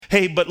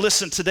Hey, but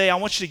listen, today I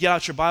want you to get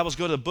out your Bibles,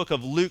 go to the book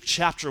of Luke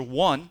chapter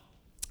 1.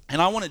 And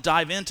I want to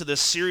dive into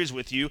this series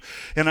with you,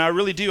 and I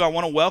really do. I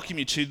want to welcome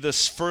you to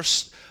this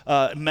first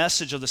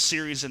message of the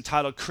series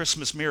entitled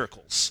Christmas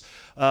Miracles.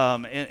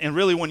 And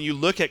really, when you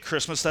look at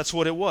Christmas, that's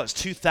what it was.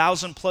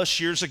 2,000 plus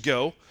years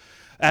ago,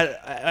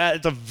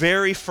 at the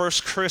very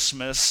first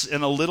Christmas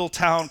in a little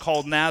town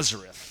called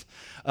Nazareth,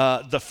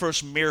 the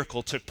first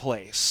miracle took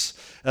place.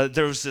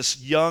 There was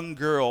this young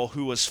girl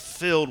who was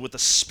filled with the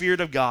Spirit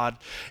of God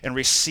and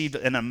received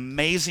an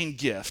amazing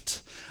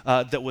gift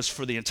that was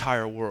for the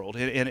entire world.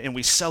 And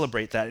we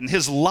celebrate that. And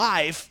his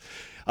life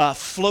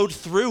flowed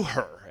through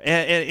her.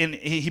 And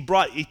he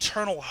brought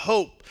eternal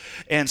hope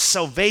and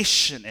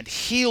salvation and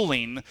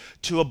healing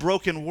to a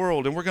broken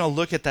world. And we're going to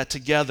look at that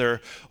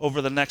together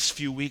over the next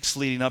few weeks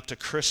leading up to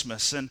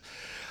Christmas. And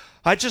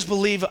I just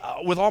believe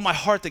with all my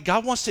heart that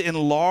God wants to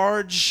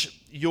enlarge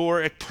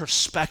your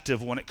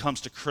perspective when it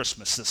comes to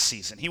Christmas this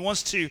season. He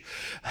wants to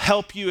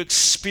help you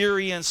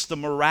experience the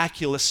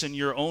miraculous in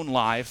your own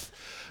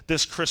life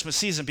this Christmas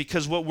season,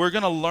 because what we're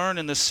going to learn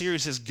in this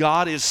series is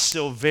God is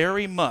still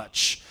very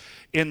much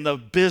in the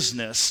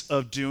business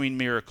of doing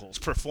miracles,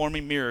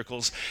 performing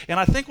miracles. And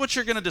I think what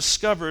you're going to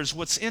discover is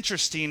what's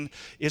interesting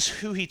is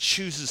who he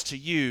chooses to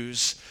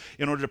use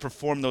in order to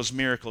perform those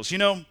miracles. You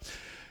know,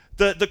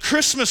 the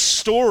Christmas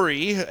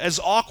story, as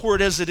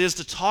awkward as it is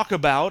to talk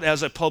about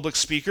as a public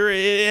speaker,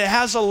 it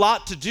has a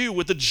lot to do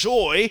with the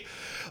joy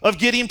of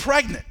getting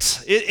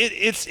pregnant.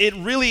 It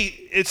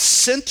really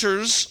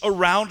centers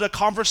around a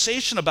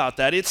conversation about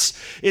that.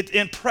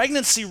 And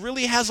pregnancy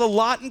really has a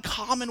lot in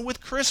common with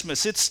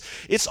Christmas.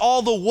 It's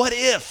all the what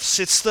ifs.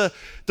 It's the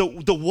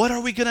what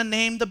are we going to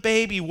name the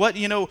baby? What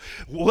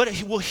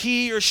will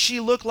he or she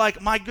look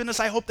like? My goodness,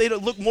 I hope they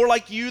don't look more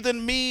like you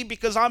than me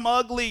because I'm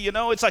ugly.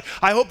 It's like,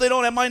 I hope they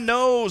don't have my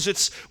nose.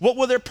 It's what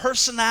will their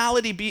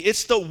personality be?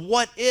 It's the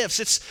what ifs.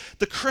 It's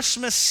the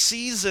Christmas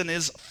season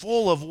is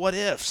full of what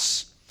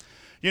ifs.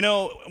 When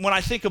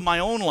I think of my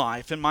own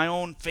life and my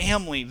own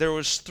family, there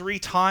was 3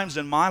 times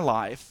in my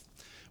life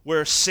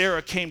where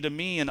Sarah came to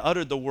me and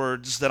uttered the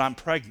words that I'm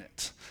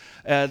pregnant.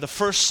 The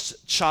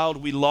first child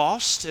we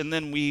lost, and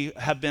then we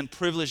have been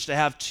privileged to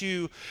have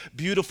 2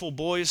 beautiful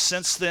boys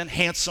since then,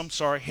 handsome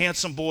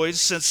boys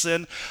since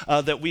then,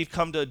 that we've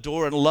come to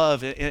adore and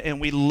love,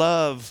 and we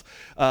love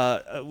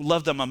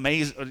them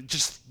amazing.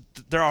 Just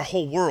they're our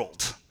whole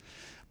world.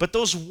 But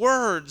those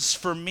words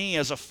for me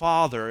as a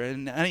father,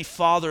 and any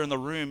father in the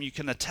room, you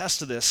can attest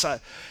to this,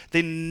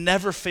 they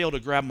never fail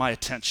to grab my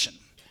attention.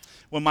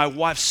 When my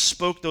wife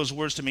spoke those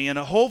words to me, and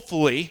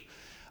hopefully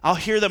I'll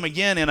hear them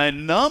again in a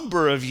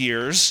number of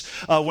years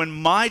when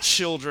my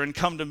children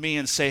come to me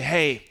and say,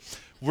 hey,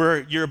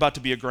 you're about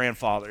to be a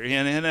grandfather,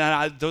 and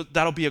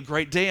that'll be a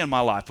great day in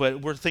my life,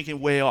 but we're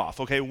thinking way off,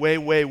 okay,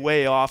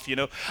 way off,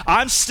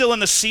 I'm still in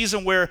the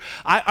season where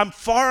I'm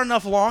far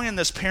enough along in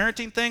this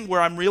parenting thing where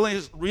I'm really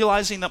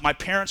realizing that my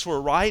parents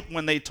were right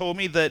when they told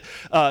me that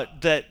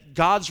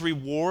God's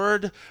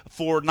reward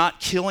for not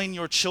killing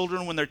your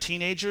children when they're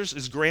teenagers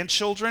is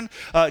grandchildren.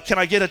 Can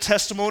I get a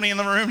testimony in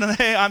the room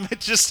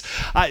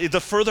today?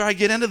 The further I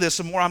get into this,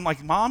 the more I'm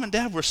like, Mom and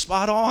Dad were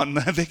spot on.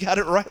 They got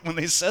it right when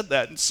they said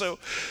that. And so,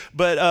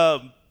 but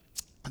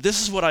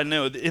this is what I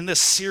know. In this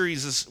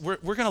series, we're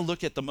going to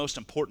look at the most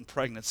important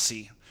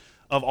pregnancy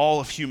of all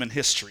of human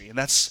history, and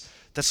that's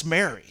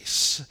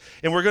Mary's.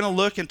 And we're going to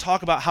look and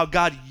talk about how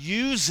God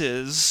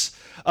uses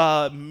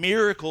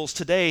miracles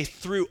today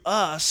through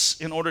us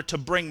in order to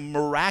bring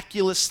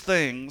miraculous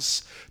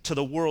things to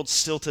the world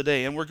still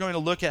today. And we're going to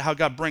look at how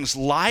God brings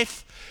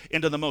life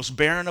into the most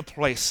barren of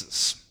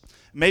places.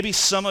 Maybe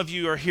some of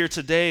you are here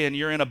today and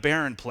you're in a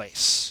barren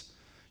place.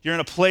 You're in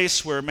a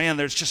place where, man,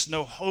 there's just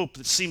no hope.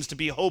 It seems to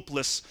be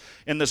hopeless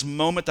in this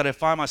moment that I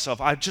find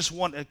myself. I just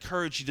want to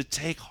encourage you to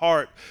take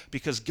heart,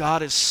 because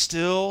God is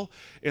still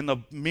in the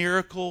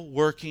miracle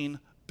working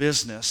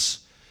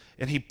business.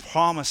 And he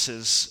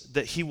promises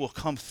that he will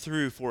come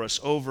through for us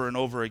over and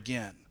over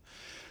again.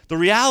 The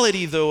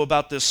reality, though,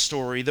 about this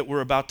story that we're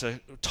about to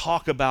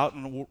talk about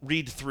and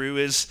read through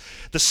is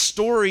the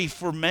story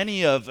for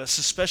many of us,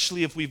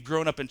 especially if we've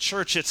grown up in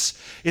church, it's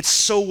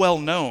so well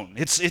known.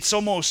 It's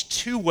almost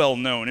too well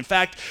known. In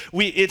fact,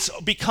 it's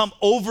become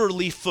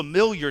overly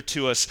familiar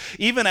to us.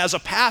 Even as a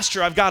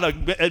pastor, I've got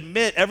to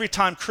admit, every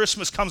time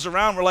Christmas comes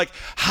around, we're like,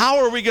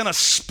 how are we going to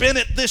spin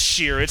it this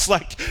year? It's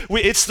like,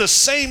 it's the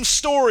same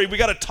story we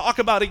got to talk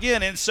about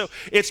again. And so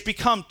it's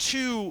become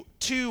too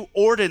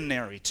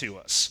ordinary to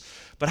us.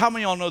 But how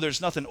many of y'all know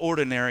there's nothing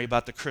ordinary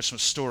about the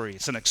Christmas story?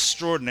 It's an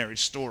extraordinary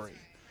story.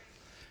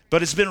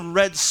 But it's been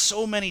read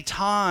so many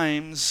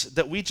times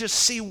that we just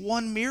see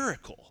one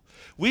miracle.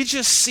 We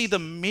just see the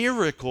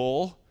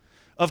miracle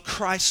of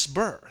Christ's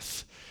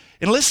birth.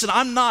 And listen,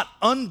 I'm not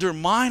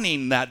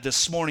undermining that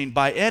this morning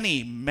by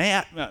any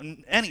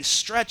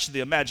stretch of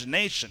the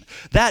imagination.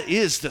 That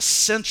is the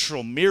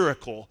central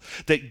miracle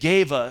that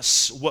gave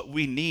us what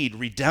we need,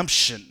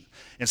 redemption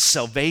and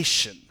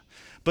salvation.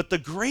 But the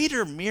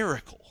greater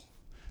miracle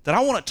that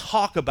I want to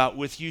talk about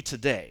with you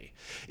today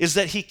is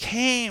that he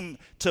came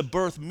to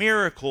birth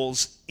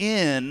miracles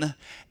in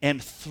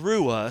and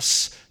through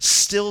us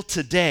still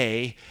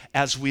today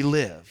as we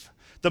live.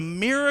 The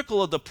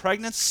miracle of the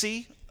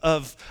pregnancy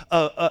that's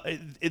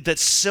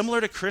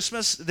similar to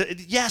Christmas,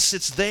 yes,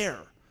 it's there.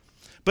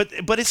 But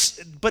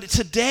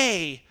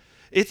today,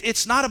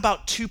 it's not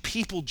about two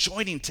people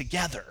joining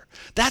together.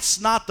 That's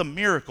not the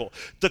miracle.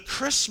 The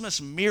Christmas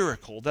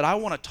miracle that I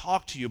want to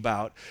talk to you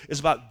about is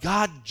about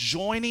God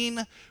joining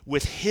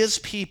with his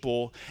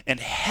people and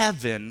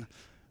heaven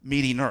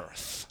meeting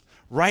earth.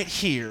 Right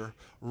here,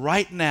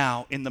 right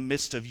now, in the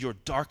midst of your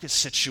darkest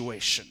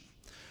situation.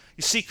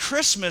 You see,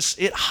 Christmas,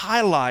 it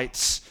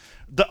highlights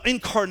the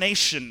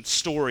incarnation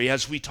story,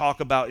 as we talk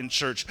about in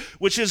church,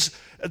 which is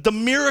the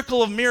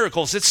miracle of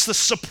miracles. It's the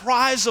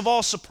surprise of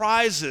all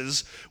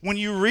surprises when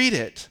you read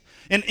it.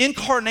 And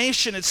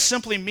incarnation, it's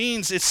simply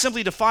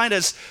defined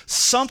as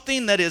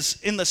something that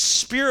is in the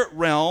spirit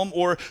realm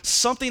or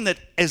something that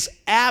is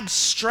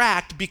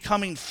abstract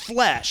becoming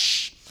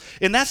flesh.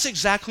 And that's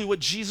exactly what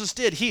Jesus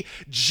did.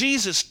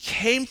 Jesus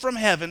came from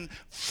heaven,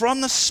 from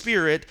the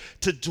Spirit,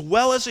 to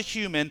dwell as a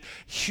human.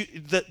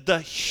 The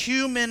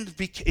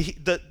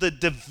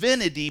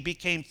divinity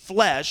became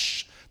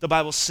flesh, the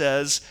Bible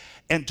says,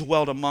 and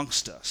dwelled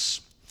amongst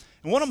us.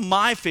 And one of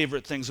my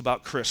favorite things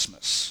about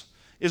Christmas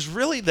is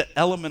really the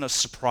element of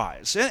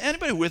surprise.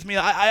 Anybody with me?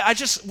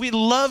 We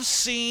love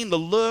seeing the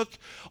look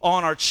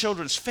on our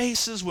children's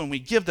faces when we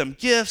give them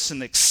gifts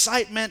and the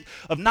excitement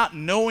of not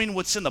knowing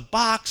what's in the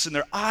box and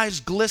their eyes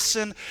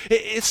glisten.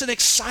 It's an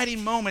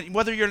exciting moment,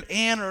 whether you're an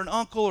aunt or an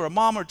uncle or a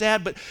mom or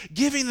dad, but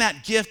giving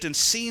that gift and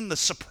seeing the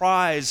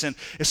surprise, and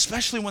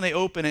especially when they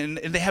open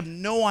it and they have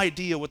no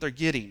idea what they're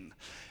getting.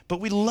 But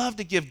we love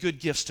to give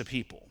good gifts to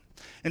people.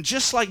 And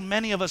just like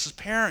many of us as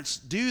parents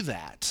do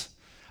that,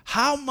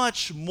 how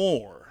much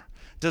more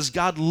does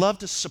God love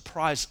to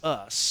surprise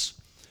us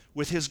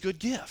with his good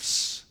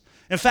gifts?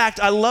 In fact,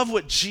 I love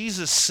what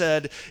Jesus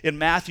said in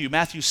Matthew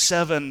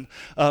 7,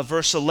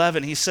 verse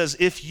 11. He says,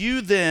 if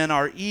you then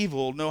are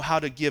evil, know how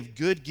to give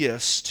good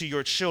gifts to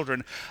your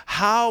children,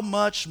 how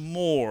much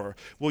more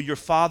will your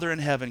Father in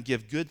heaven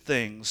give good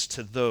things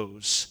to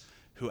those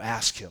who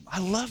ask him? I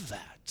love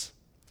that.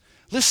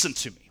 Listen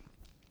to me.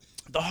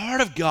 The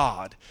heart of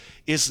God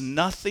is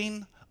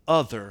nothing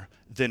other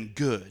than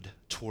good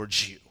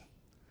towards you.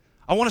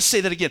 I want to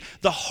say that again.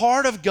 The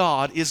heart of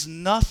God is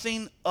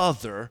nothing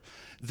other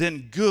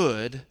than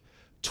good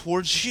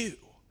towards you.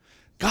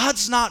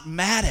 God's not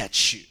mad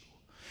at you.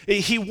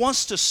 He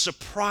wants to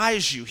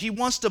surprise you. He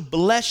wants to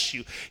bless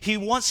you. He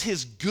wants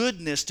his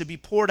goodness to be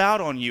poured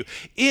out on you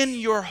in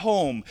your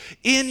home,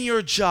 in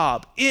your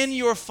job, in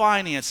your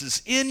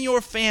finances, in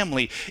your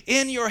family,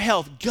 in your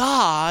health.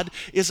 God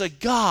is a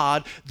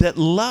God that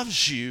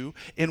loves you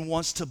and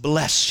wants to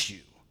bless you.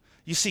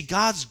 You see,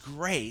 God's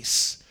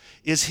grace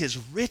is his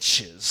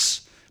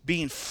riches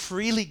being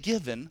freely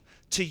given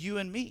to you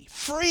and me.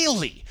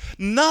 Freely.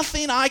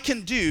 Nothing I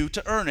can do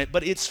to earn it,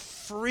 but it's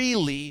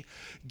freely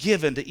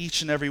given to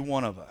each and every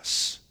one of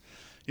us.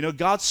 You know,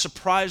 God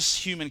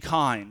surprised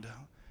humankind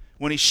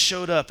when he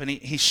showed up and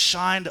he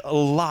shined a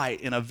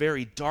light in a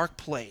very dark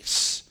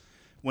place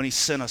when he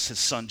sent us his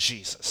son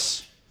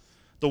Jesus.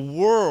 The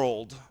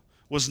world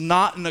was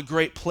not in a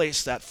great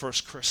place that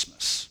first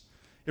Christmas.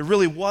 It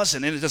really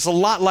wasn't. And it is a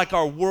lot like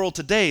our world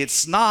today.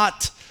 It's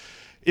not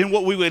in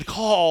what we would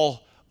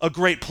call a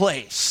great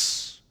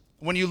place.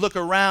 When you look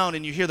around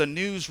and you hear the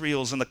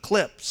newsreels and the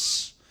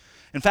clips.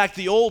 In fact,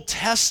 the Old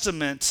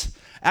Testament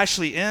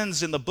actually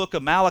ends in the book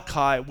of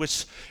Malachi,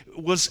 which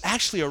was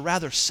actually a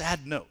rather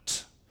sad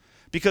note.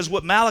 Because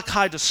what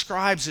Malachi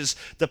describes is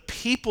the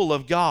people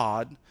of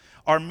God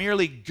are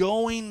merely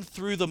going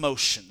through the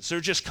motions.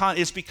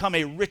 It's become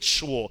a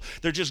ritual.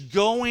 They're just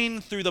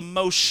going through the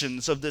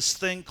motions of this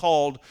thing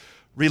called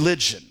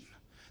religion.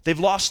 They've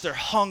lost their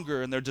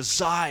hunger and their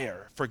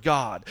desire for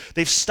God.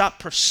 They've stopped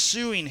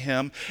pursuing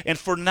him, and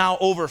for now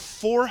over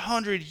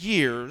 400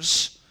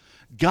 years,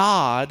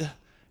 God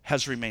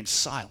has remained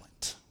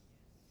silent.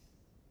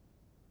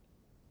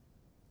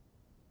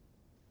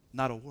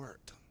 Not a word.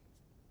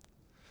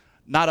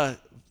 Not a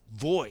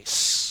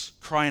voice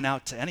crying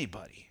out to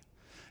anybody.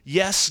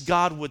 Yes,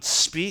 God would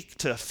speak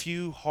to a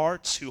few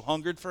hearts who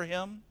hungered for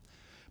him,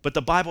 but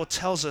the Bible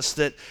tells us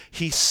that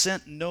he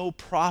sent no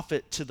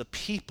prophet to the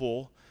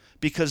people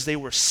because they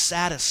were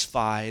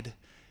satisfied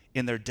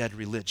in their dead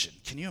religion.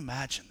 Can you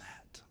imagine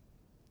that?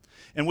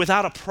 And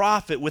without a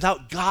prophet,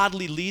 without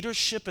godly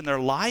leadership in their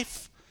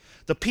life,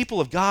 the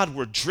people of God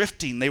were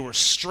drifting, they were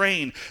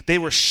straying, they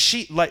were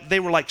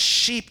like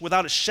sheep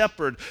without a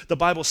shepherd, the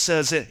Bible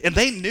says, and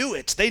they knew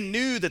it. They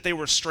knew that they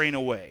were straying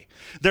away.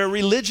 Their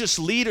religious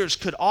leaders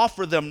could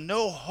offer them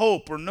no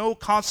hope or no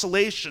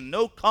consolation,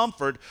 no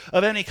comfort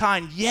of any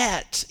kind.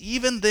 Yet,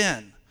 even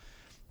then,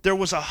 there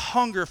was a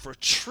hunger for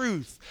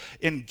truth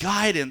and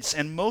guidance,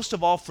 and most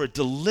of all for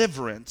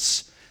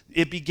deliverance.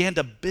 It began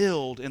to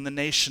build in the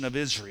nation of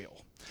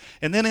Israel.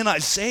 And then in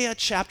Isaiah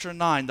chapter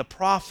 9, the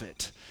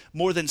prophet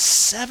more than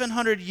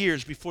 700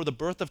 years before the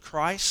birth of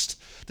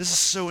Christ, this is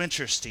so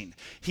interesting.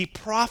 He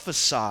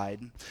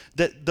prophesied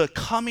that the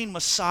coming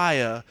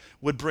Messiah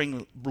would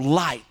bring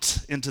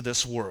light into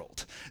this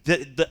world,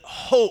 that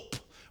hope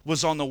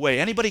was on the way.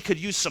 Anybody could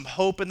use some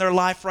hope in their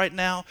life right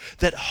now?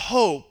 That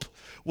hope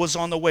was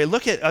on the way.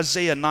 Look at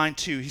Isaiah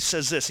 9:2. He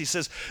says this. He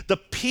says, the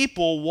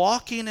people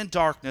walking in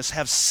darkness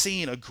have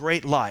seen a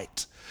great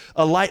light.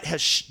 A light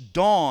has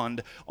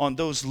dawned on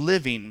those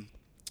living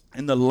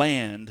in the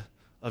land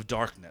of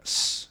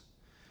darkness.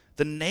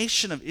 The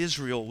nation of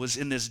Israel was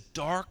in this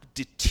dark,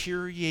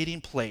 deteriorating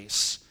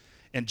place,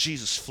 and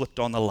Jesus flipped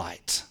on the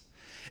light.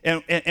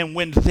 And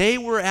when they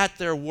were at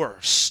their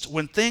worst,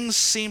 when things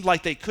seemed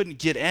like they couldn't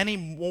get any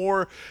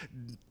more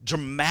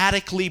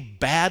dramatically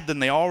bad than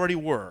they already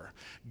were,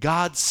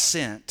 God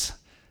sent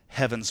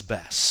heaven's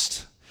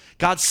best.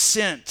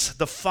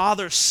 The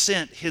Father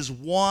sent his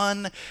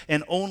one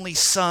and only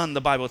Son,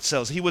 the Bible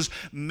says. He was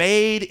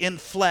made in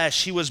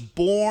flesh. He was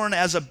born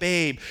as a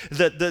babe.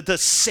 The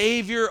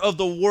Savior of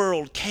the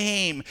world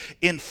came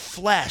in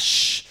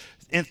flesh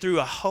and through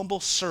a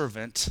humble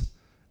servant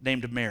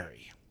named Mary.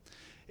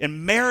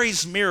 And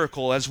Mary's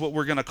miracle, as what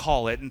we're going to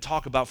call it and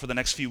talk about for the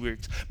next few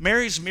weeks,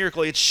 Mary's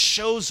miracle, it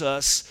shows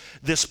us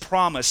this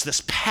promise,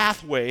 this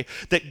pathway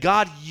that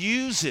God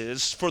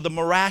uses for the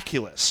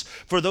miraculous,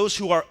 for those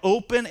who are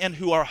open and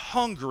who are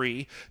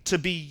hungry to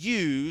be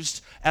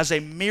used as a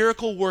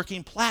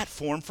miracle-working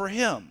platform for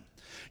him.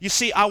 You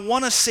see, I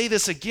want to say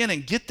this again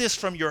and get this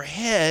from your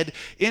head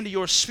into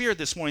your spirit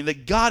this morning,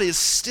 that God is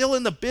still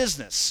in the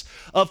business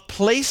of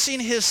placing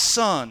his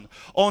Son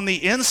on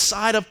the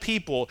inside of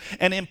people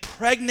and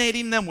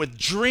impregnating them with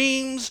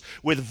dreams,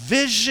 with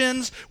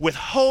visions, with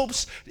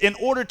hopes in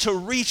order to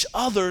reach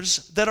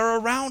others that are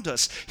around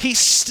us. He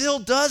still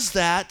does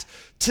that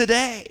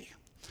today.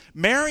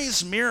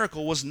 Mary's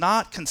miracle was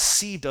not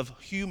conceived of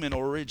human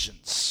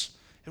origins.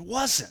 It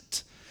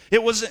wasn't.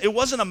 It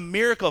wasn't a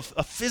miracle,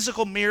 a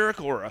physical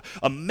miracle or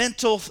a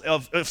mental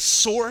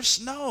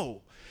source.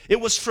 No. It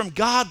was from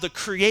God, the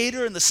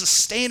creator and the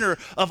sustainer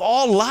of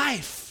all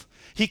life.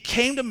 He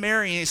came to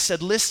Mary and he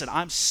said, listen,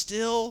 I'm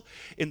still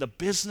in the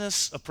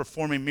business of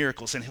performing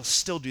miracles, and he'll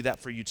still do that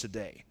for you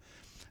today.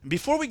 And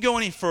before we go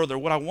any further,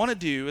 what I want to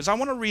do is I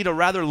want to read a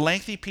rather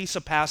lengthy piece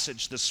of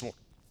passage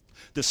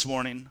this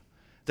morning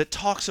that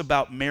talks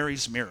about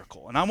Mary's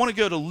miracle. And I want to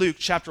go to Luke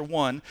chapter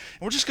 1, and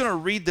we're just going to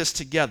read this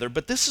together.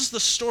 But this is the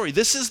story.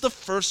 This is the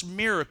first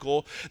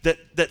miracle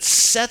that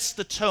sets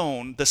the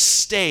tone, the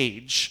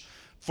stage,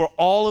 for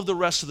all of the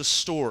rest of the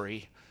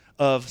story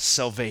of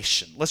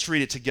salvation. Let's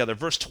read it together.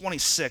 Verse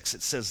 26,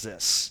 it says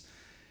this.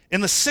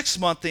 In the 6th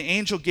month, the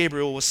angel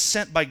Gabriel was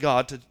sent by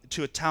God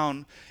to a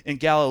town in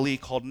Galilee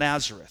called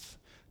Nazareth,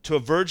 to a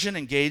virgin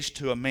engaged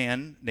to a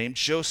man named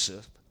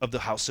Joseph of the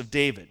house of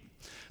David.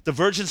 The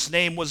virgin's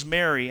name was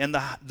Mary, and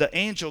the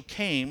angel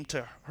came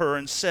to her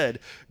and said,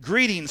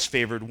 greetings,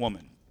 favored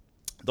woman.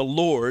 The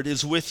Lord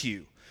is with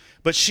you.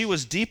 But she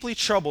was deeply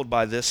troubled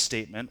by this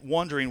statement,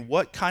 wondering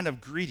what kind of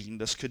greeting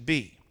this could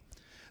be.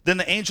 Then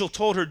the angel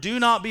told her,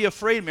 do not be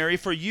afraid, Mary,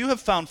 for you have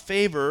found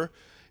favor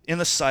in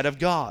the sight of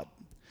God.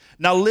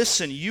 Now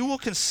listen, you will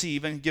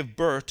conceive and give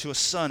birth to a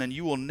son, and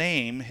you will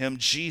name him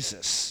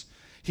Jesus.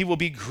 He will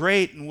be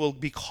great and will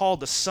be called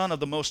the Son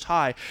of the Most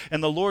High,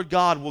 and the Lord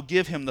God will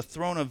give him the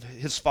throne of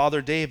his father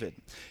David.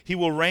 He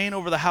will reign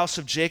over the house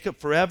of Jacob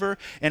forever,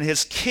 and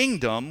his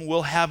kingdom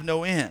will have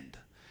no end.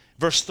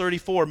 Verse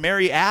 34,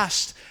 Mary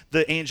asked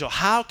the angel,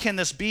 how can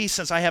this be,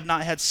 since I have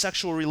not had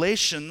sexual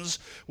relations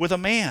with a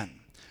man?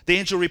 The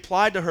angel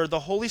replied to her,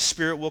 the Holy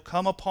Spirit will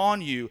come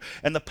upon you,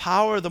 and the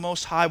power of the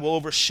Most High will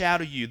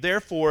overshadow you.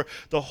 Therefore,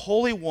 the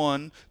Holy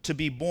One to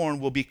be born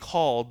will be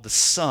called the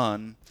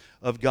Son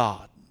of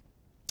God.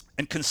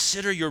 And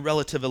consider your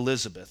relative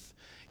Elizabeth.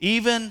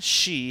 Even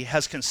she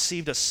has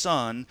conceived a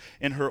son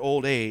in her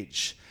old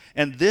age.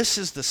 And this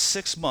is the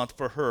 6th month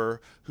for her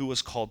who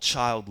was called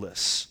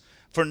childless.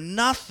 For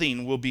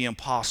nothing will be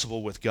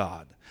impossible with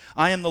God.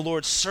 I am the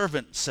Lord's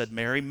servant, said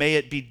Mary. May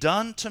it be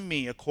done to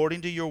me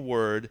according to your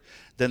word.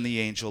 Then the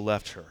angel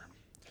left her.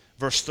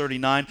 Verse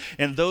 39,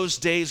 in those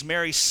days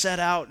Mary set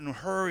out and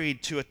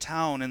hurried to a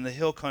town in the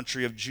hill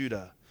country of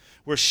Judah,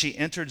 where she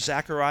entered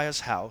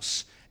Zechariah's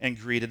house and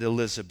greeted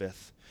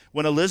Elizabeth.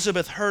 When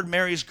Elizabeth heard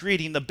Mary's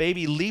greeting, the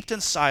baby leaped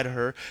inside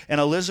her,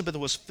 and Elizabeth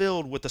was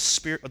filled with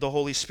the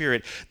Holy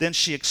Spirit. Then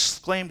she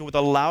exclaimed with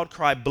a loud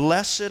cry,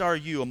 blessed are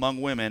you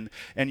among women,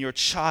 and your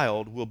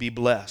child will be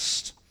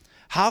blessed.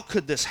 How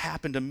could this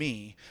happen to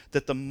me,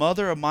 that the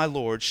mother of my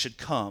Lord should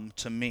come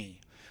to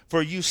me?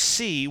 For you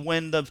see,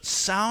 when the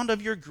sound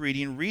of your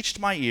greeting reached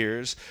my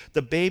ears,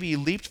 the baby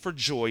leaped for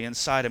joy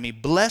inside of me.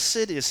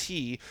 Blessed is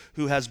he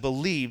who has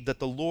believed that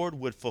the Lord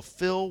would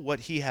fulfill what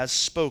he has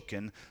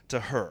spoken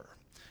to her.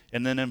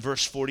 And then in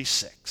verse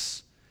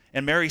 46,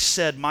 and Mary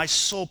said, my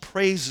soul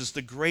praises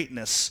the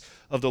greatness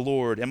of the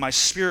Lord, and my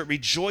spirit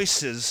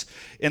rejoices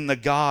in the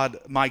God,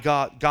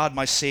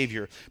 my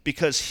Savior,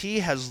 because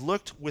he has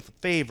looked with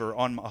favor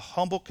on a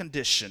humble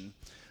condition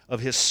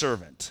of his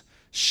servant.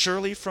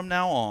 Surely from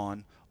now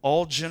on,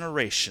 all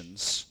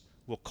generations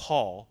will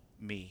call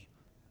me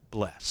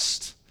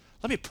blessed.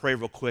 Let me pray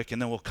real quick,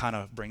 and then we'll kind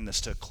of bring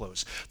this to a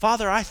close.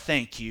 Father, I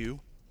thank you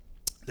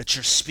that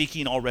you're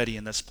speaking already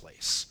in this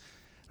place.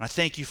 And I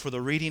thank you for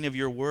the reading of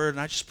your word, and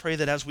I just pray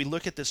that as we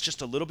look at this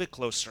just a little bit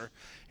closer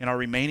in our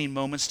remaining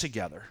moments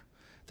together,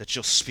 that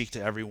you'll speak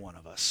to every one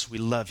of us. We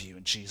love you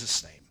in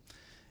Jesus' name.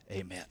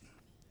 Amen.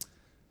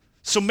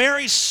 So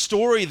Mary's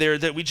story there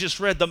that we just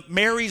read,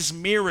 Mary's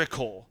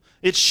miracle,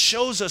 it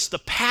shows us the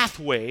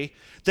pathway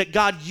that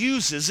God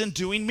uses in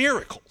doing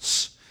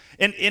miracles.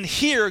 And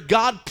here,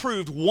 God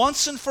proved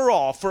once and for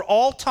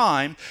all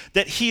time,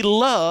 that he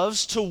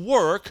loves to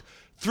work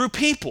through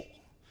people.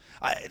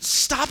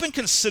 Stop and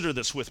consider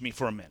this with me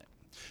for a minute.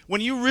 When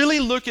you really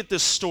look at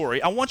this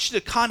story, I want you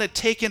to kind of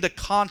take into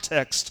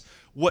context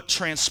what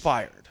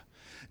transpired.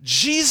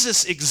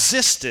 Jesus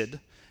existed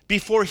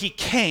before he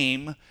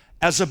came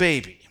as a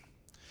baby.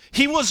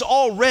 He was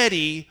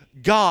already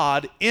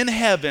God in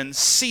heaven,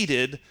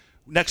 seated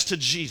next to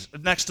Jesus,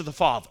 next to the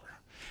Father.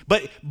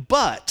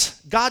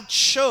 But God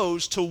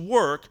chose to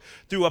work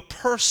through a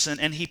person,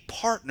 and he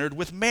partnered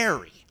with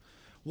Mary.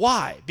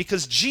 Why?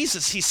 Because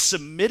Jesus, he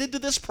submitted to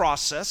this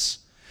process,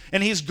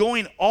 and he's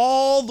going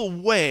all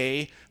the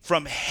way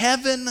from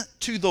heaven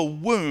to the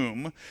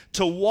womb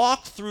to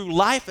walk through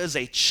life as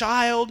a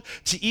child,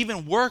 to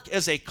even work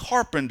as a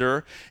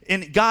carpenter.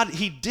 And God,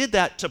 he did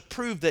that to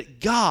prove that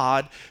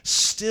God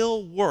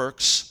still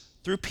works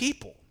through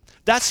people.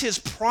 That's his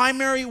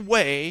primary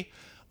way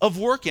of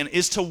working,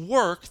 is to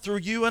work through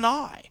you and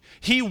I.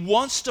 He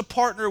wants to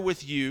partner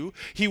with you.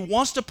 He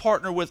wants to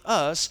partner with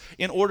us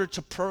in order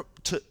to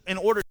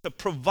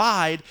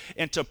provide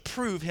and to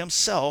prove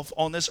himself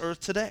on this earth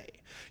today.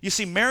 You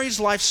see, Mary's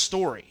life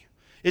story,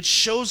 it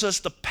shows us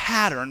the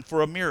pattern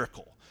for a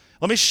miracle.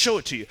 Let me show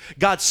it to you.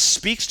 God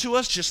speaks to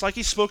us just like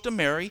he spoke to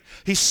Mary.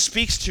 He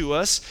speaks to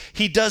us.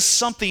 He does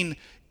something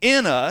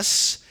in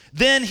us.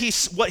 Then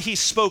what he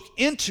spoke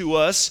into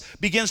us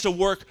begins to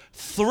work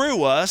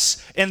through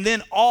us, and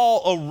then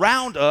all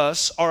around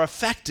us are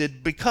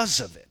affected because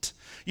of it.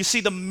 You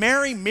see, the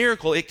Mary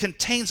miracle, it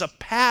contains a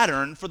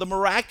pattern for the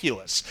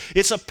miraculous.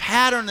 It's a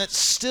pattern that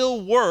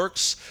still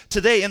works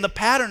today, and the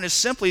pattern is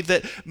simply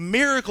that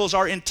miracles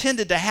are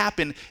intended to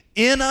happen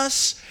in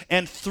us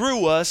and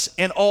through us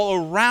and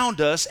all around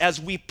us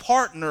as we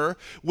partner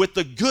with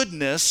the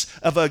goodness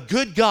of a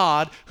good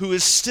God who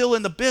is still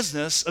in the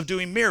business of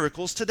doing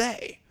miracles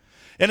today.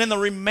 And in the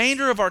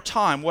remainder of our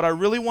time, what I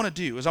really want to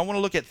do is I want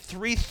to look at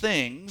three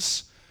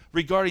things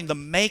regarding the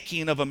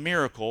making of a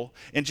miracle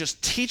and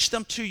just teach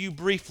them to you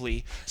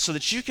briefly so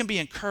that you can be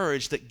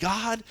encouraged that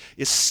God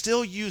is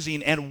still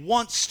using and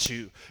wants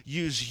to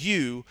use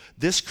you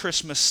this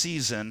Christmas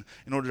season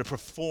in order to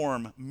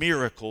perform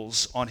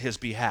miracles on his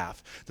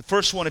behalf. The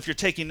first one, if you're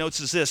taking notes,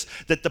 is this,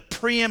 that the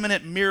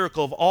preeminent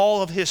miracle of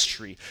all of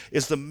history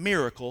is the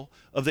miracle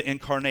of the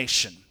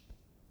incarnation.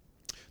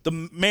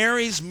 The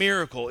Mary's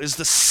miracle is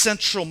the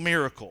central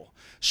miracle,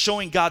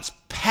 showing God's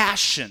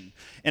passion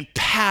and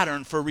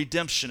pattern for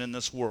redemption in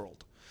this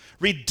world.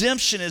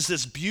 Redemption is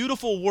this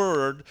beautiful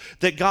word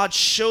that God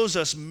shows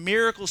us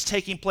miracles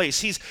taking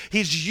place.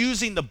 He's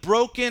using the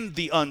broken,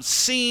 the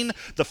unseen,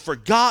 the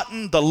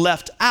forgotten, the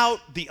left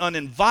out, the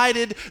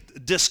uninvited,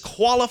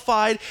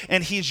 disqualified,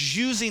 and he's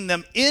using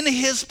them in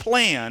his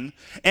plan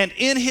and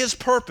in his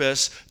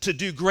purpose to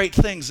do great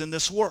things in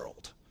this world.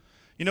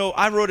 You know,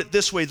 I wrote it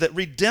this way, that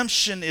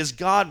redemption is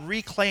God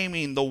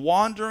reclaiming the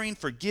wandering,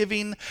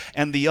 forgiving,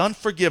 and the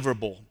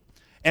unforgivable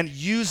and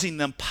using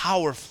them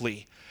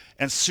powerfully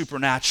and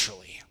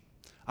supernaturally.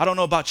 I don't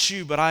know about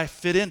you, but I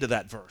fit into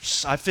that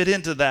verse. I fit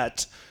into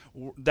that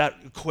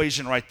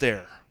equation right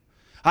there.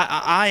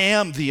 I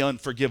am the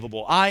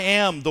unforgivable. I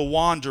am the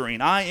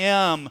wandering. I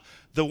am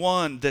the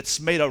one that's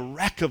made a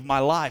wreck of my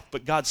life,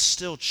 but God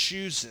still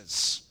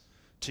chooses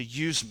to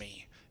use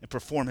me and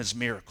perform his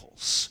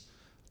miracles.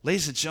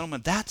 Ladies and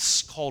gentlemen,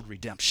 that's called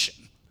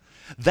redemption.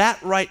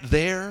 That right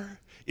there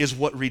is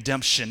what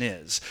redemption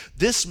is.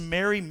 This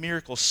Mary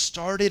miracle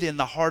started in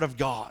the heart of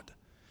God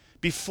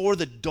before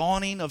the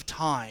dawning of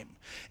time.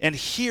 And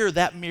here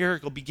that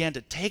miracle began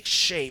to take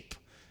shape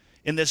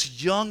in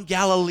this young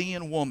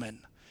Galilean woman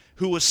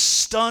who was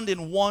stunned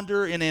in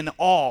wonder and in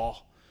awe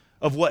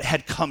of what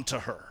had come to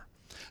her.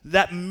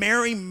 That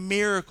Mary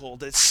miracle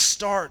that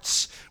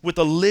starts with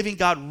the living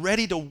God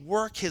ready to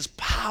work his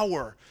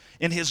power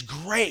and his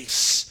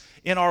grace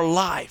in our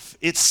life,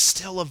 it's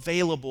still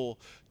available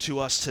to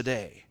us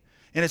today.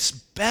 And it's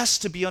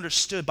best to be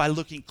understood by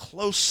looking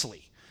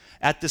closely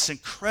at this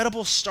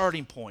incredible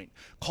starting point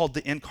called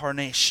the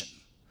incarnation.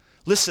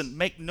 Listen,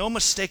 make no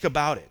mistake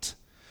about it.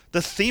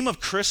 The theme of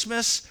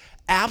Christmas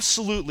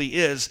absolutely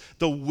is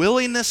the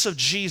willingness of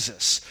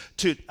Jesus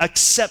to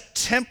accept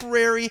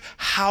temporary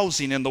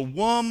housing in the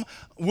womb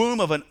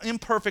of an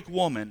imperfect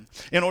woman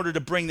in order to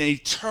bring the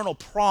eternal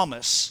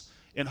promise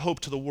and hope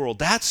to the world.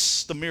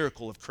 That's the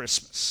miracle of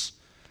Christmas.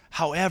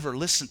 However,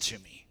 listen to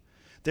me.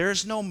 There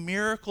is no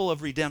miracle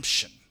of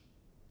redemption.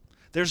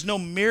 There's no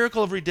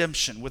miracle of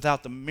redemption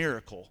without the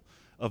miracle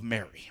of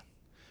Mary.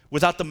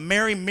 Without the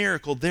Mary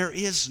miracle, there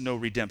is no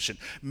redemption.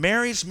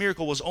 Mary's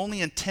miracle was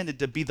only intended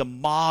to be the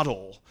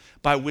model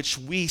by which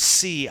we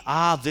see,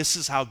 this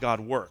is how God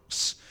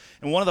works.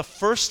 And it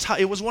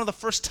was one of the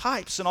first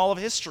types in all of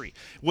history.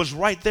 It was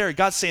right there.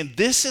 God saying,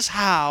 this is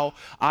how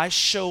I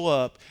show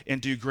up and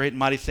do great and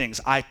mighty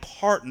things. I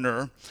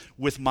partner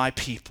with my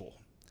people.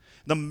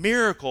 The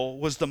miracle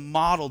was the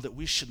model that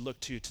we should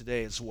look to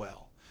today as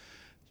well.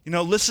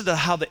 Listen to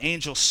how the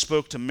angel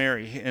spoke to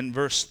Mary in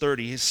verse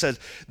 30. He said,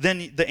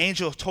 then the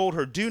angel told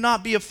her, do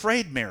not be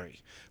afraid,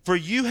 Mary, for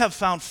you have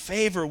found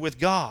favor with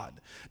God.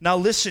 Now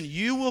listen,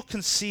 you will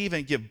conceive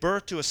and give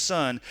birth to a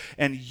son,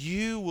 and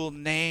you will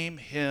name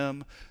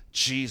him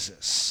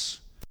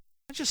Jesus.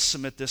 I just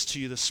submit this to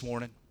you this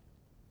morning,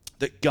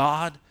 that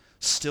God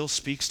still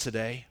speaks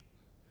today,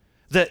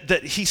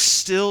 that he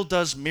still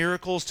does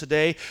miracles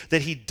today,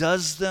 that he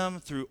does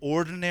them through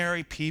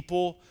ordinary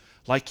people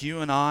like you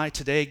and I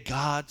today.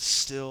 God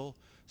still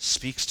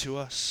speaks to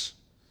us.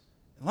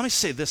 And let me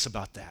say this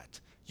about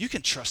that. You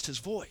can trust his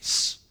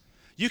voice.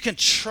 You can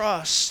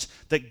trust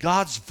that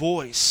God's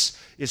voice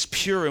is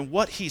pure, and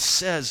what he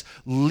says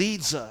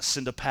leads us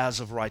into paths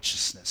of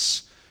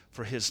righteousness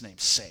for his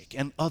name's sake,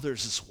 and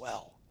others as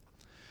well.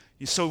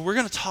 So we're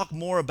going to talk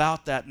more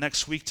about that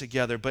next week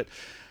together, but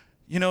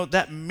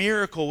that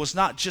miracle was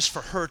not just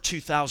for her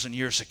 2,000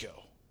 years ago.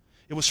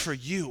 It was for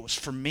you. It was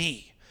for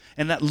me.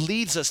 And that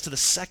leads us to the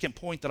second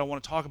point that I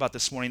want to talk about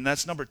this morning. And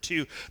that's number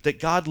 2, that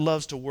God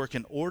loves to work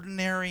in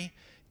ordinary,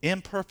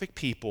 imperfect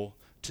people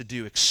to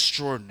do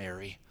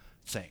extraordinary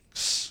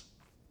things.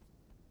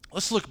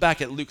 Let's look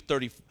back at Luke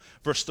 30,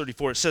 verse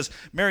 34. It says,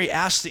 Mary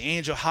asked the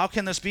angel, how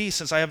can this be,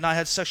 since I have not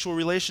had sexual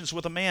relations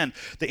with a man?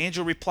 The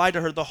angel replied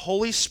to her, the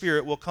Holy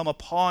Spirit will come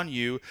upon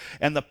you,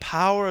 and the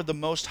power of the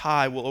Most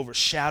High will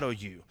overshadow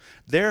you.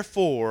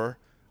 Therefore,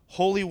 the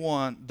Holy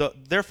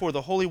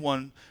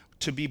One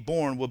to be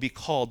born will be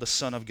called the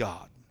Son of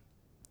God.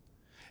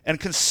 And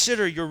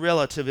consider your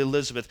relative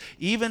Elizabeth,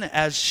 even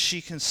as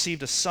she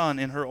conceived a son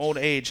in her old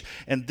age,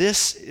 and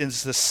this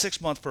is the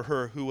 6th month for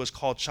her who was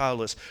called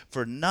childless,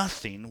 for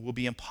nothing will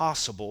be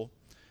impossible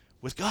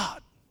with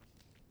God.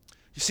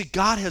 You see,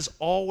 God has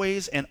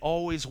always and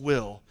always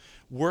will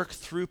work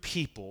through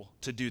people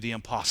to do the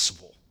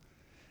impossible.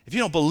 If you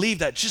don't believe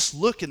that, just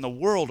look in the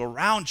world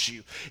around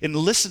you and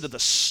listen to the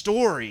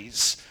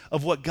stories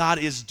of what God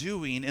is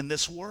doing in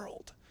this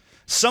world.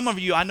 Some of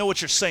you, I know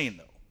what you're saying,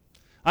 though.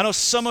 I know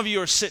some of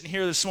you are sitting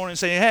here this morning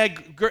saying, hey,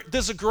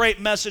 this is a great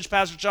message,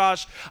 Pastor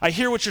Josh. I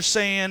hear what you're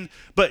saying,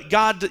 but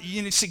God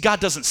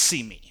doesn't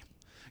see me.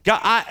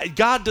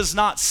 God does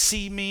not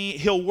see me.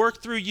 He'll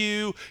work through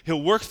you.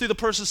 He'll work through the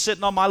person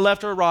sitting on my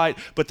left or right,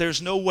 but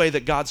there's no way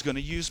that God's going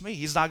to use me.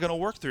 He's not going to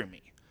work through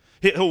me.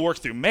 He'll work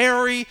through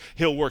Mary.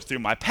 He'll work through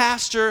my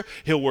pastor.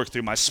 He'll work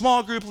through my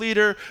small group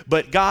leader,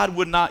 but God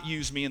would not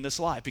use me in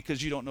this life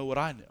because you don't know what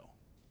I know.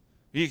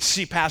 You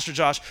see, Pastor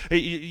Josh,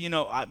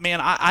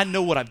 I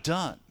know what I've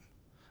done.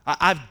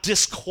 I've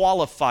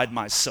disqualified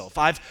myself.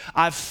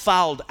 I've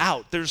fouled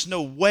out. There's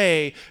no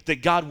way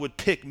that God would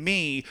pick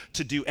me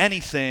to do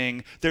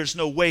anything. There's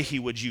no way he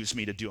would use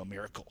me to do a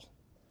miracle.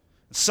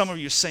 Some of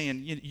you are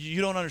saying,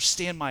 you don't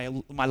understand my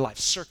life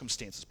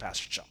circumstances,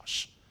 Pastor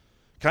Josh.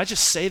 Can I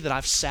just say that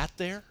I've sat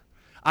there?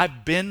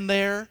 I've been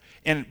there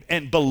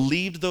and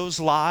believed those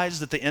lies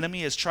that the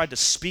enemy has tried to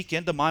speak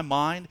into my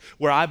mind,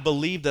 where I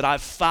believe that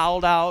I've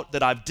fouled out,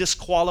 that I've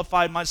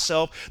disqualified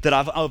myself, that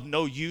I've of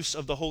no use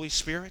of the Holy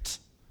Spirit.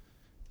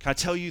 Can I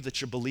tell you that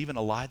you're believing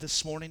a lie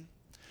this morning?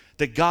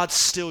 That God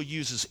still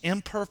uses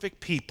imperfect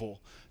people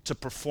to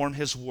perform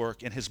his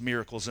work and his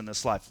miracles in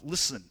this life.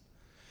 Listen,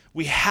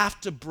 we have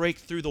to break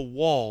through the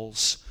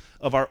walls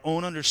of our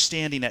own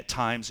understanding at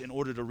times in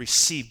order to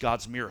receive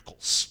God's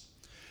miracles.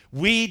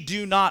 We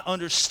do not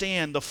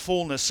understand the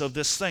fullness of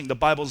this thing. The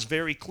Bible is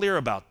very clear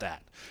about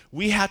that.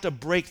 We have to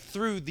break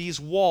through these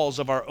walls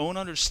of our own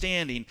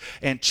understanding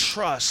and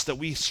trust that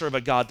we serve a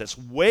God that's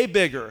way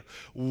bigger,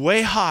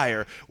 way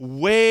higher,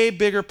 way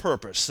bigger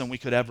purpose than we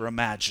could ever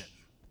imagine.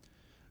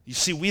 You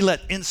see, we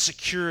let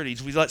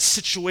insecurities, we let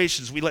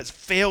situations, we let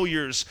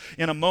failures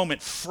in a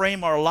moment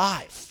frame our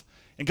life.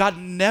 And God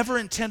never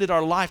intended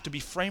our life to be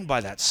framed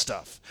by that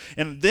stuff.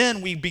 And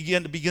then we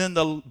begin to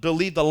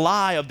believe the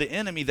lie of the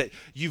enemy that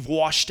you've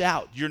washed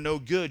out, you're no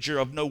good, you're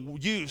of no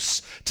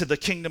use to the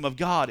kingdom of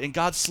God. And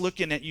God's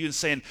looking at you and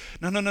saying,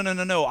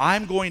 no,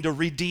 I'm going to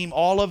redeem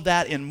all of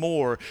that and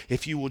more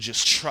if you will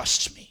just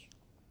trust me.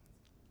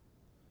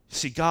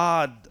 See,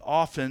 God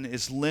often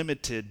is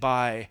limited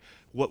by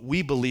what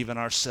we believe in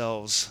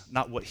ourselves,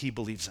 not what he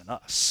believes in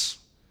us.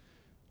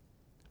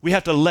 We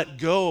have to let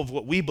go of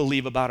what we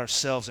believe about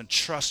ourselves and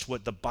trust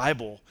what the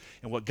Bible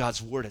and what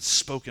God's word has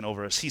spoken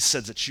over us. He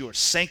says that you are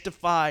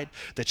sanctified,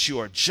 that you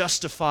are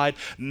justified,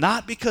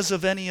 not because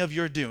of any of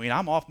your doing.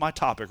 I'm off my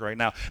topic right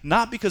now.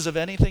 Not because of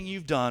anything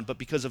you've done, but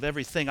because of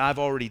everything I've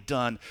already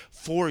done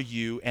for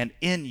you and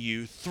in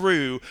you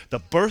through the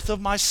birth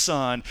of my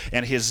son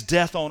and his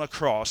death on a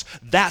cross.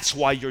 That's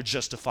why you're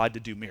justified to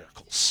do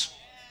miracles.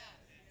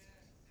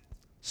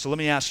 So let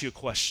me ask you a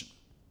question.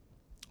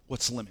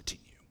 What's limiting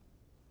you?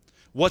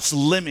 What's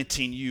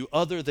limiting you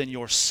other than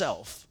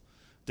yourself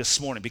this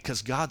morning?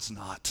 Because God's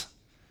not.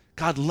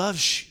 God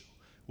loves you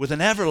with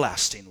an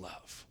everlasting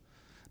love.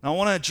 Now, I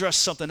want to address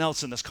something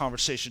else in this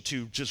conversation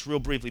too, just real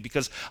briefly,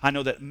 because I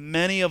know that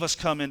many of us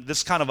come in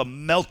this kind of a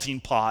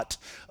melting pot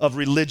of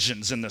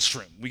religions in this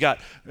room. We got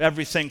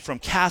everything from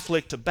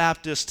Catholic to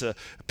Baptist to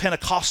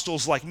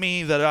Pentecostals like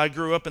me that I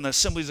grew up in the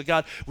Assemblies of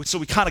God. So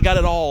we kind of got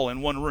it all in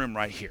one room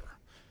right here.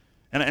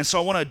 And so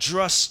I want to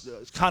address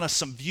kind of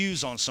some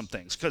views on some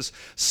things, because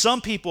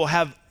some people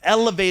have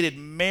elevated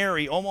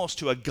Mary almost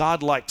to a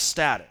godlike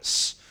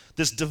status,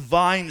 this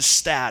divine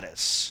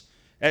status,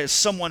 as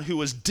someone who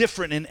was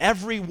different in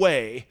every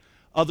way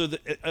other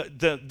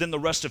than the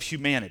rest of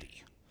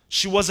humanity.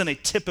 She wasn't a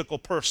typical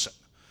person.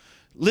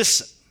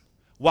 Listen,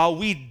 while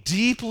we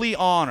deeply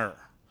honor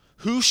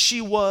who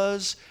she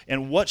was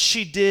and what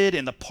she did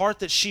and the part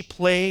that she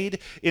played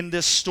in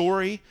this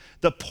story,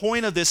 the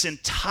point of this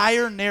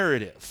entire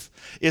narrative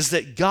is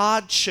that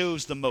God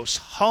chose the most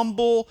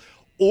humble,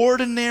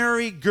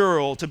 ordinary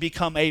girl to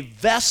become a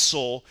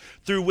vessel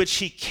through which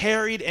he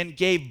carried and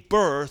gave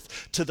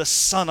birth to the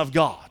Son of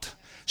God.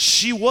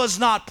 She was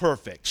not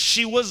perfect.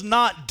 She was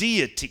not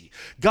deity.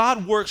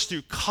 God works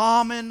through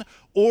common,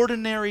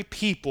 ordinary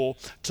people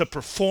to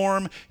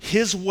perform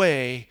his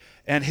way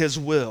and his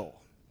will.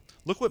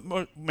 Look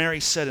what Mary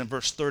said in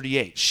verse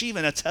 38. She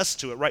even attests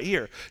to it right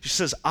here. She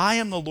says, "I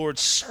am the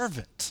Lord's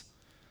servant,"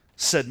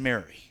 said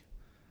Mary.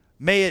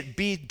 "May it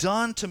be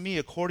done to me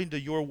according to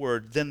your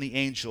word." Then the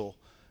angel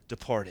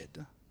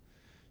departed.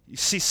 You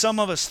see, some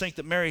of us think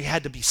that Mary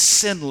had to be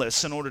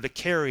sinless in order to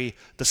carry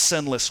the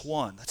sinless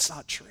one. That's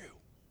not true.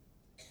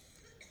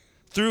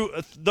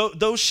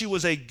 Though she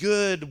was a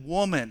good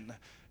woman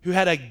who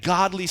had a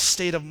godly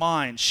state of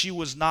mind, she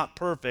was not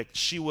perfect.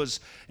 She was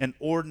an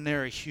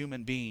ordinary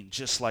human being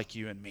just like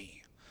you and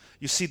me.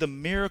 You see, the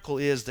miracle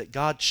is that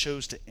God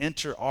chose to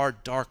enter our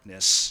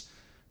darkness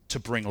to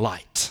bring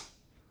light.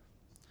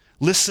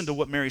 Listen to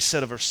what Mary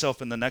said of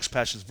herself in the next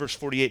passage, verse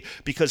 48,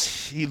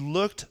 because he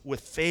looked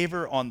with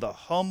favor on the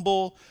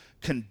humble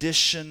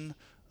condition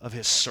of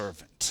his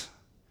servant.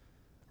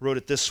 Wrote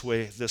it this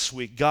way this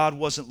week: God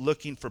wasn't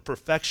looking for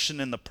perfection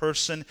in the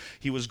person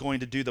he was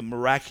going to do the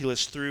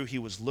miraculous through. He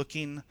was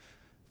looking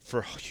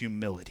for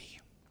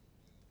humility.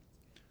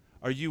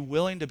 Are you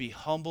willing to be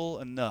humble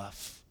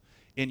enough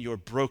in your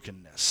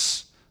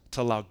brokenness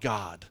to allow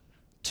God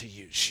to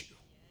use you?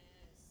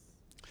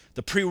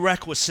 The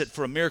prerequisite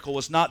for a miracle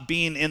was not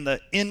being in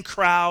the in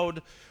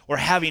crowd or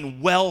having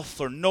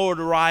wealth or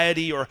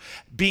notoriety or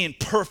being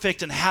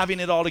perfect and having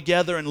it all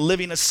together and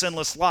living a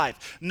sinless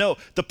life. No,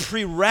 the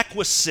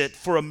prerequisite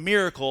for a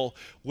miracle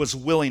was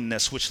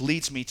willingness, which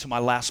leads me to my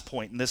last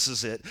point, and this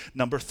is it.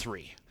 Number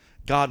 3,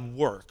 God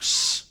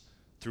works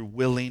through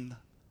willing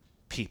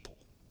people.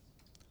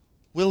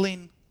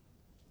 Willing,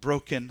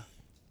 broken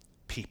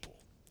people.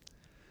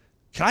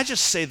 Can I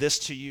just say this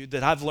to you,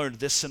 that I've learned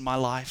this in my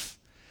life?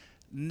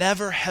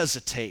 Never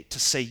hesitate to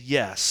say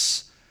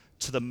yes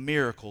to the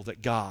miracle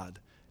that God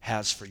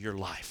has for your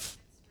life.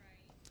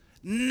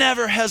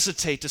 Never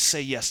hesitate to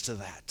say yes to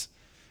that,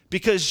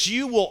 because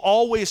you will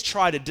always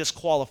try to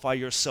disqualify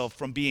yourself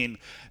from being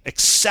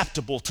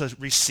acceptable to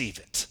receive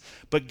it.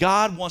 But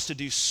God wants to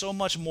do so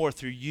much more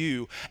through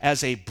you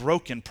as a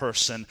broken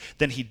person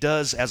than he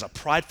does as a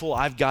prideful,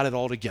 I've got it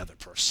all together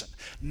person.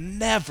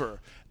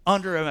 Never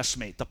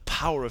underestimate the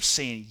power of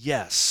saying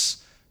yes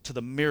to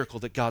the miracle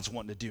that God's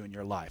wanting to do in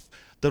your life.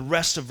 The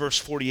rest of verse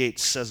 48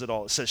 says it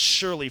all. It says,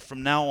 "Surely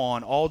from now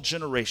on all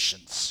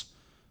generations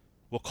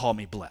will call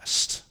me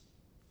blessed."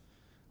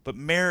 But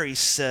Mary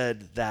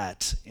said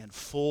that in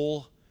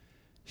full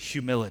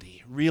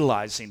humility,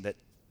 realizing that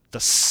the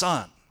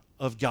Son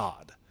of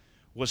God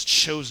was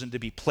chosen to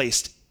be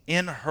placed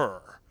in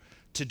her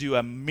to do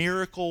a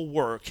miracle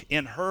work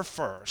in her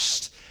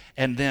first,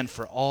 and then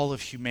for all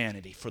of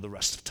humanity for the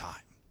rest of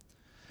time.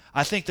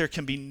 I think there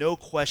can be no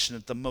question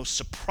that the most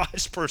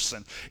surprised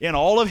person in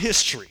all of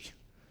history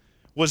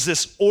was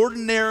this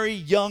ordinary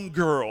young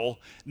girl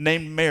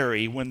named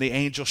Mary when the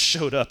angel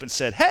showed up and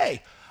said,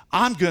 "Hey,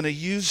 I'm going to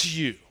use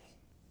you."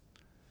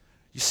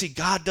 You see,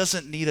 God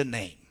doesn't need a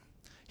name.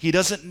 He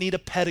doesn't need a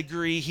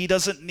pedigree. He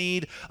doesn't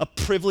need a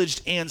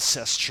privileged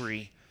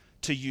ancestry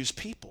to use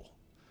people.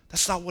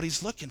 That's not what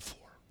he's looking for.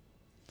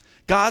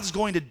 God's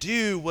going to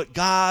do what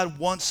God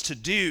wants to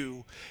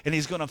do, and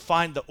he's going to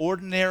find the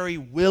ordinary,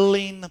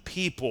 willing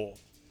people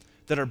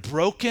that are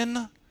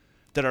broken,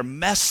 that are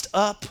messed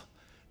up,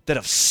 that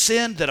have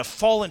sinned, that have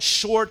fallen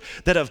short,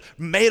 that have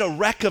made a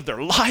wreck of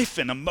their life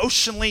and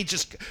emotionally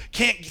just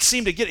can't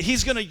seem to get it.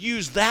 He's going to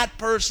use that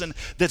person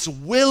that's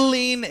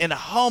willing and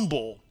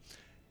humble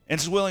and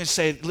is willing to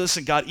say,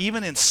 "Listen, God,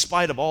 even in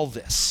spite of all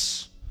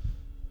this,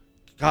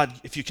 God,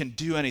 if you can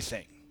do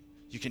anything,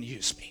 you can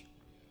use me.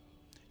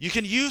 You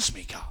can use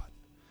me, God."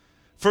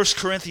 1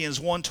 Corinthians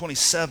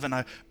 1:27,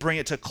 I bring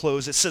it to a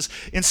close. It says,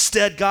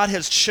 "Instead, God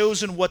has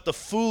chosen what the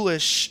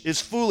foolish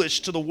is foolish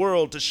to the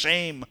world to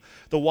shame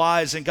the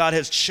wise, and God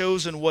has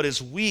chosen what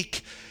is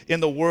weak in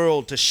the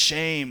world to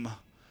shame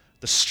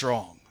the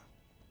strong."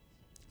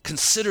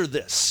 Consider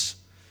this.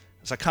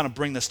 as I kind of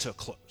bring this to a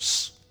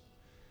close.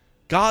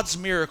 God's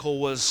miracle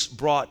was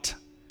brought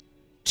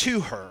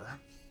to her,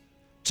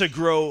 to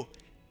grow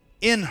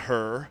in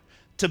her,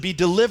 to be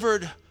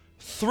delivered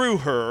through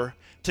her,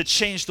 to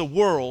change the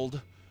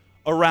world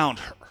around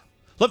her.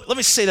 Let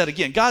me say that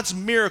again. God's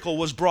miracle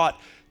was brought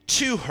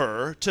to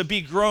her, to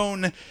be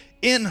grown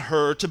in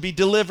her, to be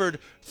delivered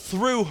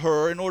through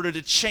her in order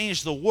to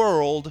change the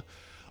world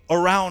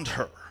around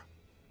her.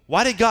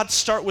 Why did God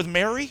start with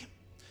Mary?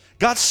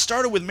 God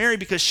started with Mary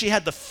because she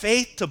had the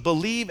faith to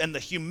believe and the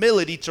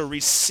humility to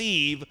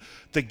receive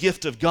the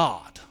gift of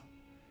God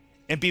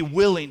and be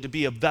willing to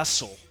be a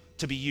vessel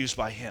to be used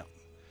by him.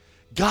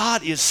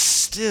 God is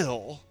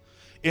still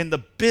in the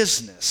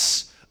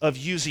business of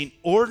using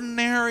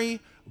ordinary,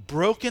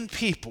 broken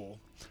people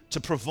to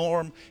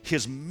perform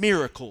his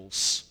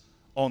miracles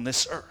on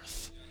this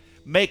earth.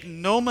 Make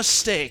no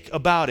mistake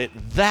about it,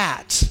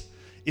 that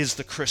is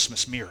the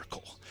Christmas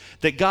miracle.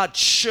 That God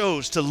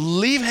chose to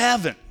leave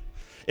heaven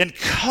and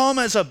come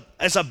as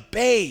a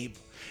babe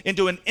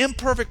into an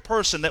imperfect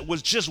person that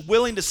was just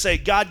willing to say,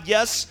 God,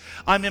 yes,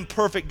 I'm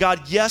imperfect.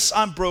 God, yes,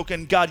 I'm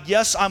broken. God,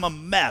 yes, I'm a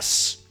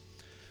mess.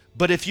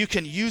 But if you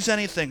can use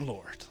anything,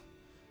 Lord,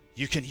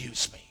 you can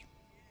use me.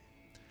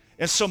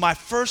 And so my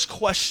first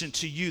question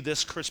to you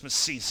this Christmas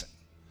season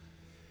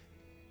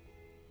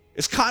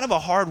is kind of a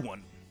hard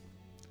one.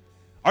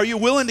 Are you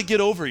willing to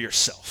get over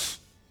yourself?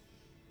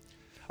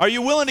 Are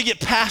you willing to get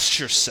past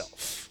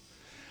yourself?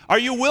 Are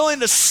you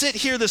willing to sit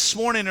here this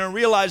morning and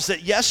realize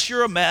that yes,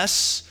 you're a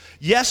mess.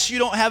 Yes, you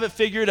don't have it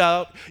figured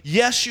out.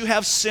 Yes, you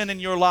have sin in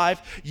your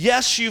life.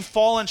 Yes, you've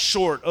fallen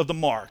short of the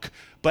mark.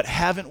 But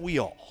haven't we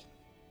all?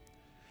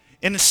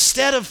 And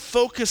instead of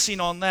focusing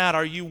on that,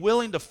 are you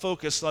willing to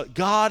focus that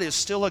God is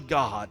still a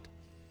God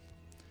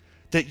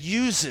that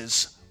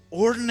uses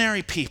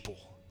ordinary people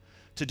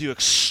to do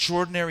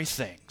extraordinary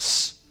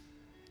things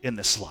in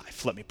this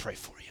life? Let me pray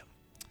for you.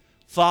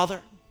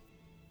 Father,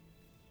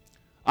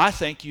 I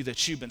thank you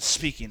that you've been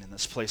speaking in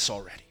this place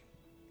already.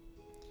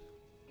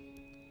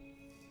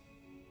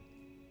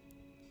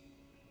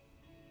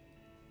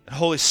 And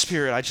Holy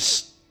Spirit, I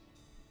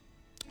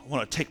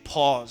want to take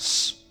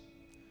pause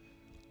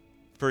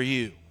for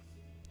you.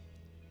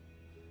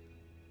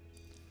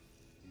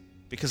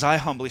 Because I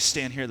humbly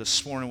stand here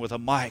this morning with a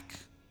mic,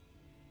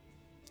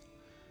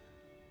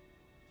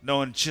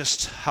 knowing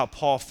just how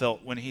Paul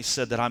felt when he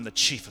said that I'm the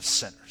chief of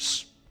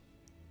sinners.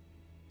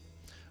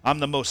 I'm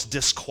the most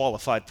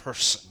disqualified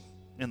person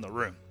in the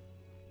room.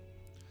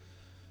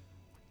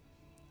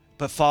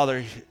 But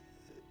Father,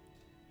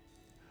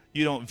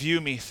 you don't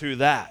view me through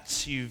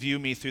that. You view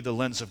me through the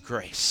lens of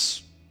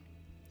grace.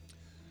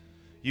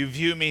 You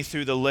view me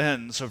through the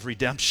lens of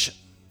redemption.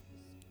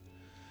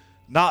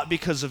 Not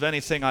because of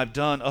anything I've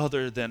done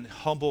other than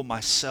humble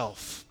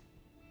myself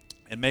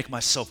and make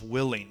myself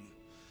willing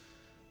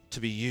to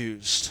be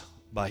used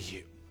by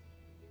you.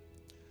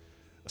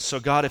 So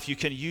God, if you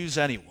can use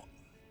anyone,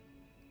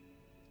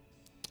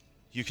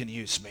 you can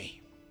use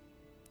me.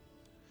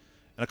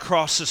 And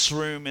across this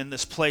room, in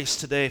this place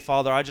today,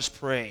 Father, I just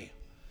pray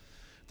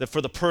that for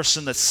the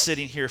person that's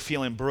sitting here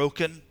feeling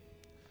broken,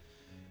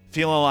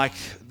 feeling like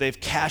they've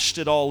cashed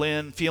it all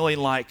in, feeling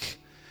like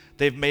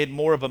they've made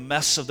more of a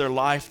mess of their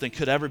life than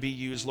could ever be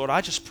used, Lord, I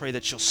just pray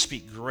that you'll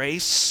speak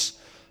grace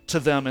to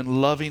them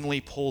and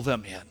lovingly pull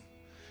them in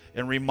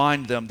and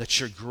remind them that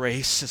your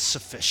grace is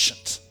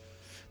sufficient,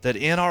 that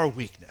in our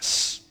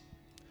weakness,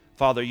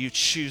 Father, you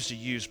choose to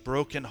use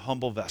broken,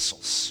 humble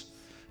vessels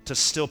to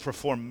still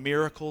perform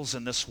miracles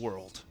in this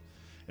world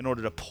in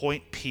order to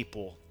point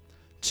people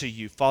to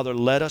you. Father,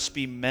 let us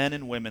be men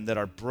and women that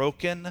are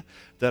broken,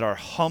 that are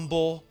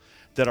humble,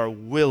 that are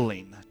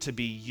willing to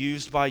be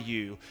used by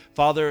you.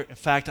 Father, in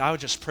fact, I would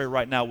just pray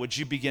right now, would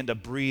you begin to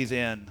breathe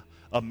in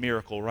a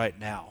miracle right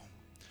now?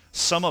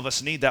 Some of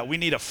us need that. We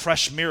need a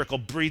fresh miracle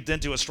breathed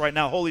into us right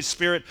now. Holy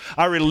Spirit,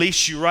 I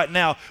release you right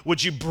now.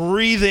 Would you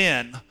breathe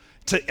in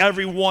to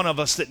every one of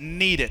us that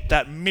need it,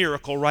 that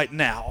miracle right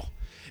now?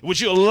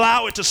 Would you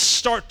allow it to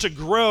start to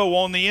grow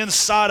on the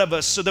inside of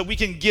us so that we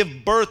can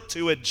give birth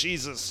to it,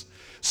 Jesus,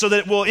 so that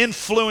it will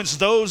influence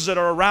those that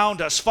are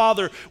around us?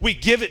 Father, we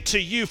give it to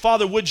you.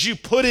 Father, would you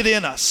put it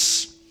in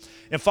us?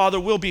 And Father,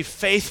 we'll be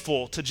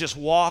faithful to just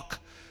walk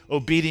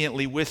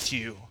obediently with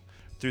you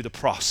through the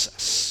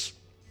process.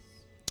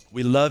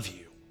 We love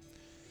you.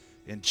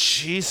 In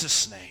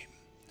Jesus' name,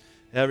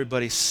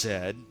 everybody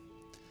said,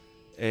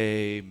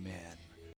 amen.